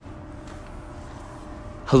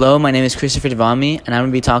Hello, my name is Christopher Devami, and I'm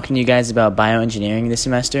going to be talking to you guys about bioengineering this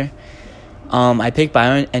semester. I picked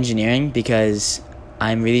bioengineering because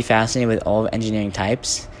I'm really fascinated with all engineering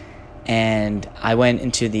types, and I went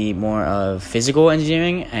into the more of physical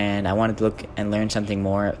engineering, and I wanted to look and learn something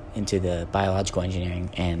more into the biological engineering,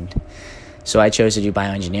 and so I chose to do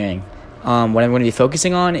bioengineering. What I'm going to be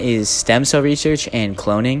focusing on is stem cell research and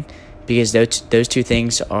cloning, because those two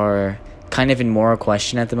things are kind of in moral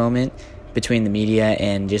question at the moment between the media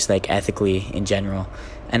and just like ethically in general.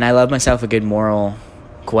 And I love myself a good moral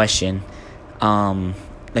question.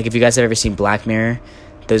 Like if you guys have ever seen Black Mirror,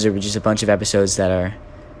 those are just a bunch of episodes that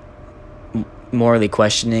are morally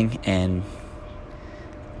questioning, and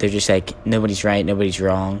they're just like nobody's right, nobody's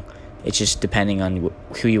wrong. It's just depending on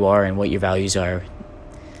who you are and what your values are,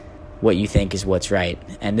 what you think is what's right.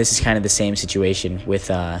 And this is kind of the same situation with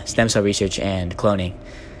stem cell research and cloning.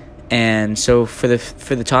 And so for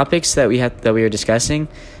the topics that we were discussing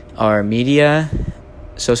are media,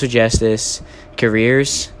 social justice,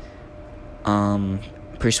 careers,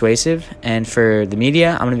 persuasive. And for the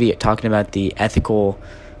media, I'm going to be talking about the ethical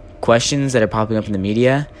questions that are popping up in the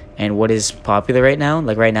media and what is popular right now.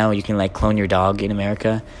 Like right now, you can like clone your dog in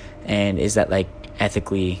America, and is that like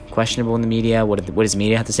ethically questionable in the media? What does the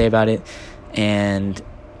media have to say about it? And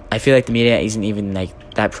I feel like the media isn't even like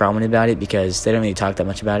that prominent about it because they don't really talk that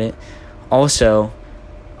much about it. Also,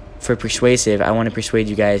 for persuasive, I want to persuade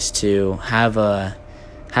you guys to have a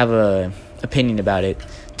opinion about it,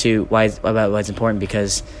 about why it's important,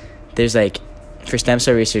 because there's like for stem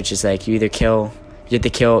cell research, it's like you have to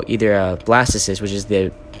kill either a blastocyst, which is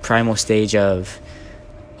the primal stage of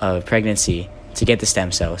pregnancy, to get the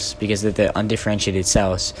stem cells, because they're the undifferentiated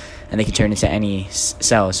cells and they can turn into any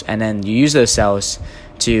cells, and then you use those cells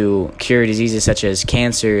to cure diseases such as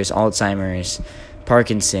cancers, Alzheimer's,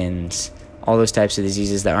 Parkinson's, all those types of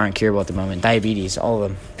diseases that aren't curable at the moment, diabetes, all of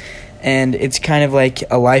them. And it's kind of like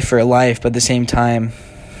a life for a life, but at the same time,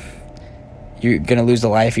 you're going to lose the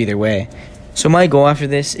life either way. So my goal after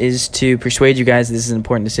this is to persuade you guys that this is an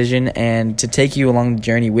important decision and to take you along the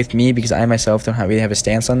journey with me, because I myself don't really have a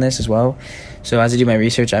stance on this as well. So as I do my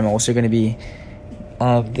research, I'm also going to be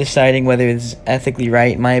deciding whether it's ethically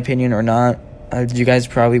right, in my opinion, or not. You guys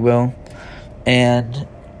probably will. And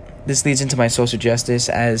this leads into my social justice,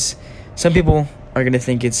 as some people are going to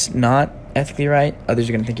think it's not ethically right, others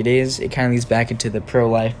are going to think it is. It kind of leads back into the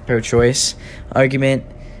pro-life, pro-choice argument,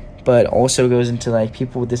 but also goes into like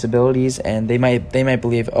people with disabilities, and they might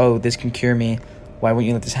believe, oh, this can cure me, why wouldn't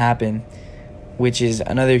you let this happen? Which is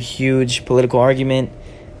another huge political argument,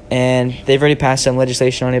 and they've already passed some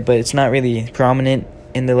legislation on it, but it's not really prominent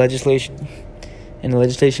in the legislation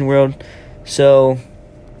world. So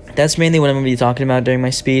that's mainly what I'm going to be talking about during my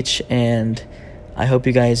speech, and I hope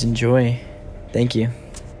you guys enjoy. Thank you.